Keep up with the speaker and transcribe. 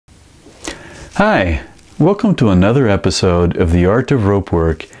Hi, welcome to another episode of The Art of Rope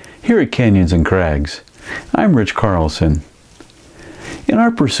Work here at Canyons and Crags. I'm Rich Carlson. In our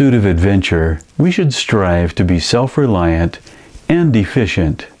pursuit of adventure, we should strive to be self-reliant and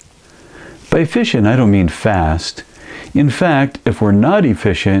efficient. By efficient, I don't mean fast. In fact, if we're not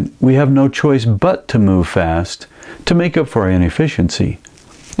efficient, we have no choice but to move fast to make up for our inefficiency.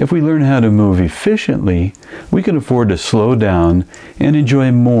 If we learn how to move efficiently, we can afford to slow down and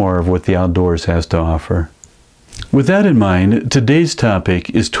enjoy more of what the outdoors has to offer. With that in mind, today's topic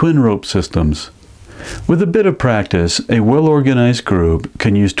is twin rope systems. With a bit of practice, a well-organized group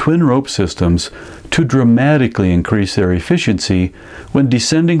can use twin rope systems to dramatically increase their efficiency when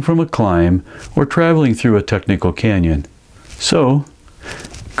descending from a climb or traveling through a technical canyon. So,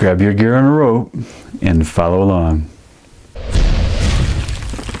 grab your gear and a rope and follow along.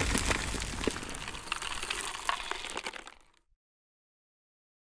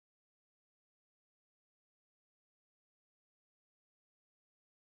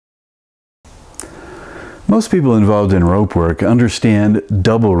 Most people involved in rope work understand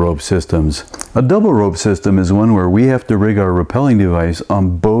double rope systems. A double rope system is one where we have to rig our rappelling device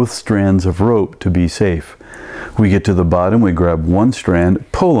on both strands of rope to be safe. We get to the bottom, we grab one strand,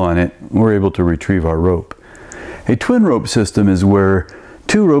 pull on it, and we're able to retrieve our rope. A twin rope system is where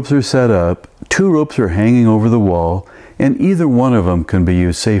two ropes are set up, two ropes are hanging over the wall, and either one of them can be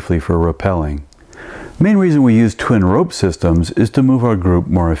used safely for rappelling. The main reason we use twin rope systems is to move our group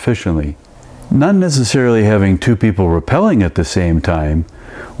more efficiently. Not necessarily having two people rappelling at the same time,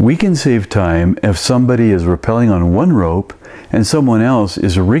 we can save time if somebody is rappelling on one rope and someone else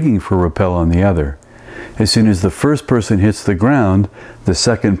is rigging for rappel on the other. As soon as the first person hits the ground, the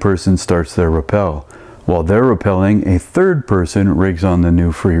second person starts their rappel. While they're rappelling, a third person rigs on the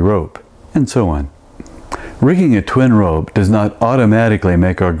new free rope, and so on. Rigging a twin rope does not automatically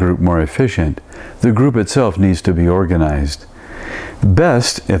make our group more efficient. The group itself needs to be organized.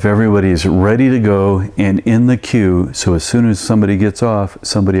 Best if everybody is ready to go and in the queue, so as soon as somebody gets off,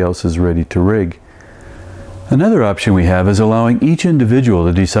 somebody else is ready to rig. Another option we have is allowing each individual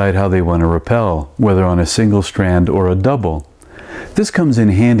to decide how they want to rappel, whether on a single strand or a double. This comes in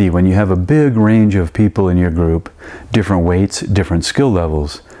handy when you have a big range of people in your group, different weights, different skill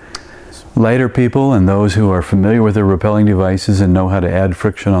levels. Lighter people and those who are familiar with their rappelling devices and know how to add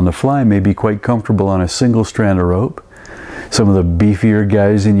friction on the fly may be quite comfortable on a single strand of rope. Some of the beefier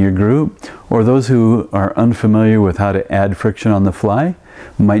guys in your group, or those who are unfamiliar with how to add friction on the fly,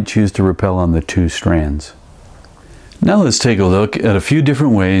 might choose to rappel on the two strands. Now let's take a look at a few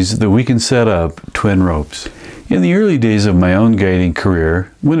different ways that we can set up twin ropes. In the early days of my own guiding career,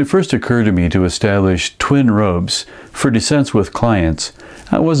 when it first occurred to me to establish twin ropes for descents with clients,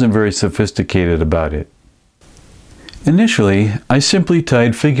 I wasn't very sophisticated about it. Initially, I simply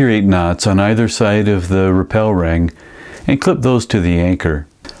tied figure-8 knots on either side of the rappel ring and clip those to the anchor.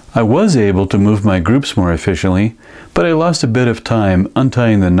 I was able to move my groups more efficiently, but I lost a bit of time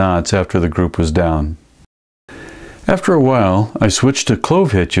untying the knots after the group was down. After a while, I switched to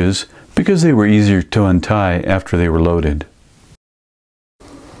clove hitches because they were easier to untie after they were loaded.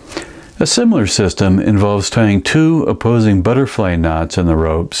 A similar system involves tying two opposing butterfly knots in the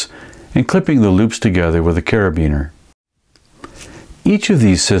ropes and clipping the loops together with a carabiner. Each of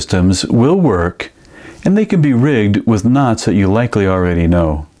these systems will work, and they can be rigged with knots that you likely already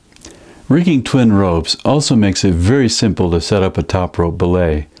know. Rigging twin ropes also makes it very simple to set up a top rope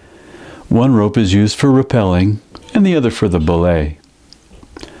belay. One rope is used for rappelling and the other for the belay.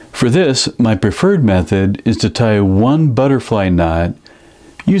 For this, my preferred method is to tie one butterfly knot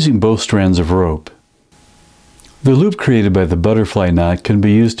using both strands of rope. The loop created by the butterfly knot can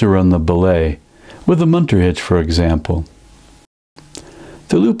be used to run the belay, with a munter hitch for example.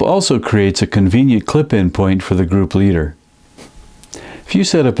 The loop also creates a convenient clip-in point for the group leader. If you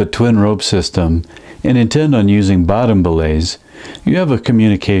set up a twin rope system and intend on using bottom belays, you have a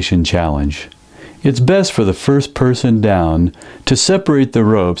communication challenge. It's best for the first person down to separate the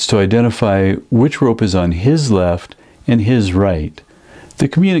ropes to identify which rope is on his left and his right. The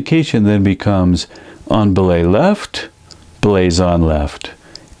communication then becomes on belay left, belays on left,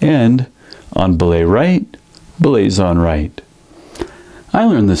 and on belay right, belays on right. I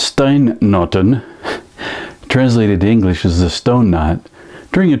learned the Steinknoten, translated to English as the stone knot,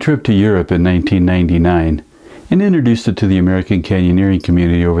 during a trip to Europe in 1999 and introduced it to the American canyoneering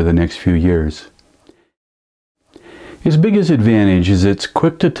community over the next few years. Its biggest advantage is it's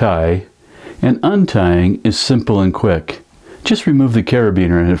quick to tie, and untying is simple and quick. Just remove the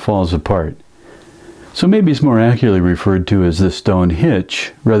carabiner and it falls apart. So maybe it's more accurately referred to as the stone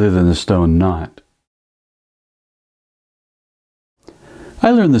hitch rather than the stone knot. I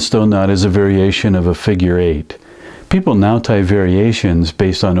learned the stone knot as a variation of a figure 8. People now tie variations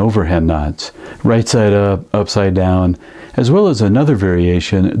based on overhand knots, right side up, upside down, as well as another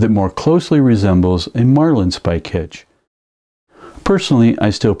variation that more closely resembles a marlin spike hitch. Personally,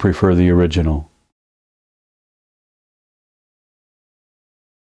 I still prefer the original.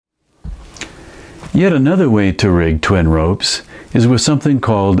 Yet another way to rig twin ropes is with something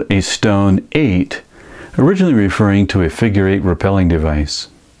called a stone 8, originally referring to a figure 8 rappelling device.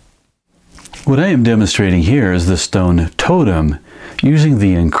 What I am demonstrating here is the stone totem, using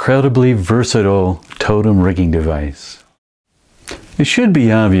the incredibly versatile totem rigging device. It should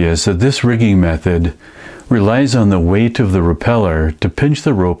be obvious that this rigging method relies on the weight of the rappeller to pinch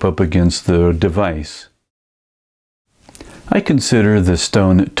the rope up against the device. I consider the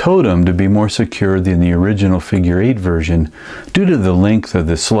stone totem to be more secure than the original figure 8 version due to the length of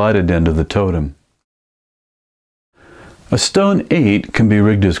the slotted end of the totem. A stone 8 can be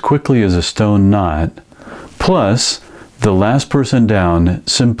rigged as quickly as a stone knot, plus the last person down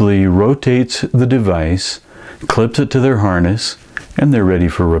simply rotates the device, clips it to their harness, and they're ready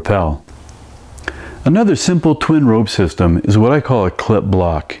for rappel. Another simple twin rope system is what I call a clip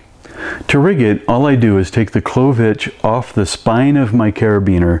block. To rig it, all I do is take the clove hitch off the spine of my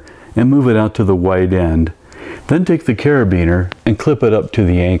carabiner and move it out to the wide end, then take the carabiner and clip it up to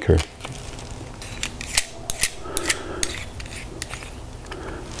the anchor.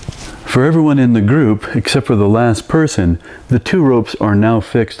 For everyone in the group, except for the last person, the two ropes are now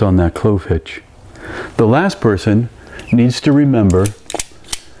fixed on that clove hitch. The last person needs to remember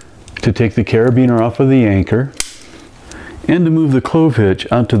to take the carabiner off of the anchor and to move the clove hitch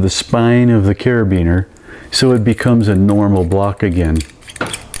out to the spine of the carabiner so it becomes a normal block again.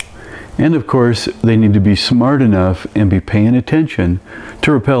 And of course, they need to be smart enough and be paying attention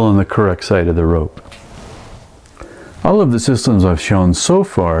to rappel on the correct side of the rope. All of the systems I've shown so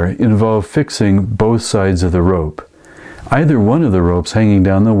far involve fixing both sides of the rope. Either one of the ropes hanging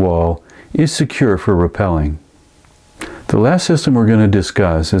down the wall is secure for rappelling. The last system we're going to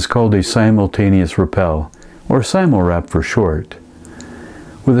discuss is called a simultaneous rappel, or simul-wrap for short.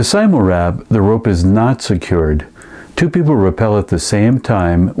 With a simul-wrap, the rope is not secured. Two people rappel at the same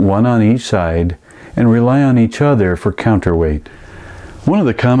time, one on each side, and rely on each other for counterweight. One of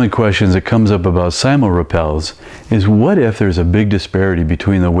the common questions that comes up about simul-rappels is what if there's a big disparity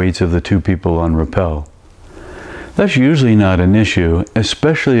between the weights of the two people on rappel? That's usually not an issue,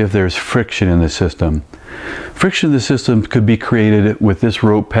 especially if there's friction in the system. Friction in the system could be created with this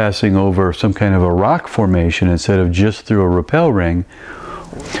rope passing over some kind of a rock formation instead of just through a rappel ring.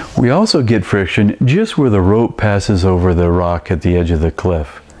 We also get friction just where the rope passes over the rock at the edge of the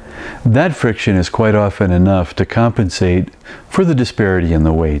cliff. That friction is quite often enough to compensate for the disparity in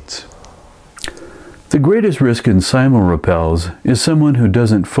the weights. The greatest risk in simul-rappels is someone who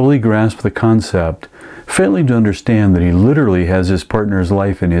doesn't fully grasp the concept, failing to understand that he literally has his partner's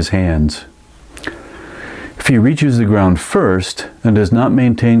life in his hands. If he reaches the ground first and does not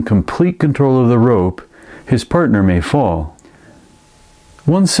maintain complete control of the rope, his partner may fall.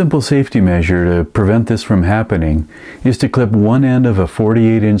 One simple safety measure to prevent this from happening is to clip one end of a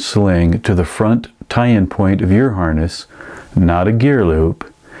 48-inch sling to the front tie-in point of your harness, not a gear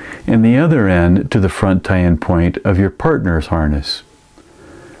loop, and the other end to the front tie-in point of your partner's harness.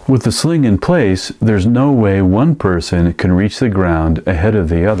 With the sling in place, there's no way one person can reach the ground ahead of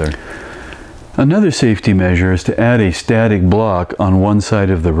the other. Another safety measure is to add a static block on one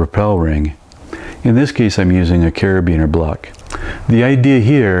side of the rappel ring. In this case, I'm using a carabiner block. The idea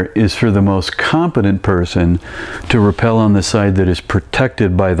here is for the most competent person to rappel on the side that is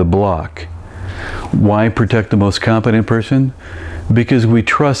protected by the block. Why protect the most competent person? Because we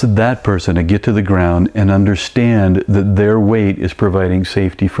trust that person to get to the ground and understand that their weight is providing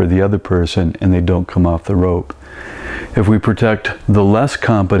safety for the other person and they don't come off the rope. If we protect the less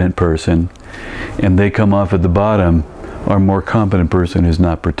competent person and they come off at the bottom, our more competent person is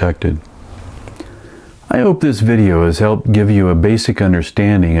not protected. I hope this video has helped give you a basic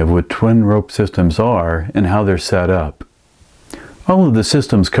understanding of what twin rope systems are and how they're set up. All of the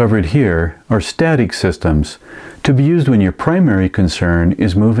systems covered here are static systems to be used when your primary concern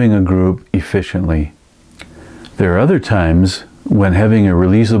is moving a group efficiently. There are other times when having a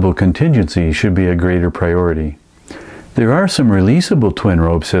releasable contingency should be a greater priority. There are some releasable twin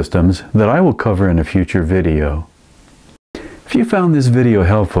rope systems that I will cover in a future video. If you found this video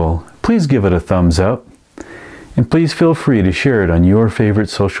helpful, please give it a thumbs up. And please feel free to share it on your favorite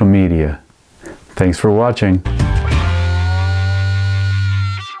social media. Thanks for watching.